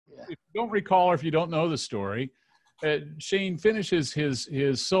you don't recall or if you don't know the story, Shane finishes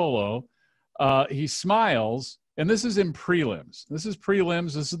his solo. He smiles, and this is in prelims. This is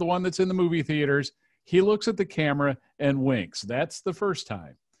prelims. This is the one that's in the movie theaters. He looks at the camera and winks. That's the first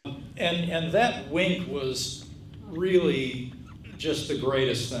time. And that wink was really just the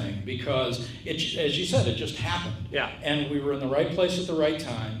greatest thing, because it, as you said, it just happened. Yeah. And we were in the right place at the right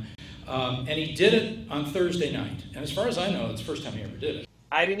time. And he did it on Thursday night. And as far as I know, it's the first time he ever did it.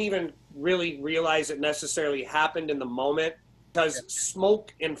 I didn't even really realize it necessarily happened in the moment, because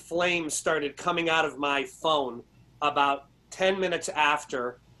smoke and flames started coming out of my phone about 10 minutes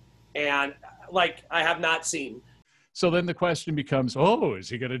after, and like I have not seen. So then the question becomes, oh, is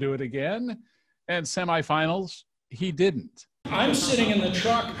he going to do it again? And semifinals, he didn't. I'm sitting in the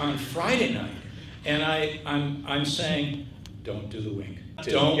truck on Friday night, and I'm saying, don't do the wink.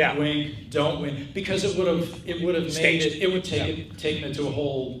 Don't wink, don't wink, because it would have made it, it would taken it to a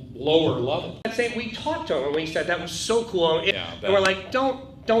whole lower level. I'd say we talked to him and we said that was so cool, and we're like,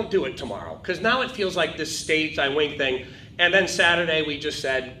 don't do it tomorrow, because now it feels like this staged I wink thing. And then Saturday we just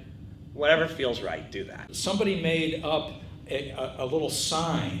said, whatever feels right, do that. Somebody made up a little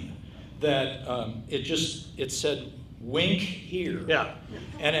sign that it said wink here. Yeah.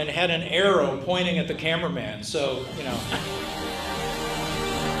 And it had an arrow pointing at the cameraman, so, you know.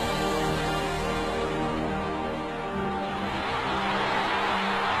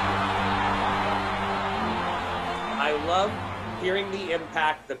 I love hearing the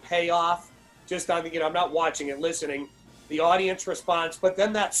impact, the payoff, just on the, I'm not watching it, listening, the audience response, but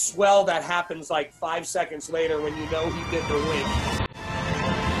then that swell that happens like 5 seconds later when you know he did the wink.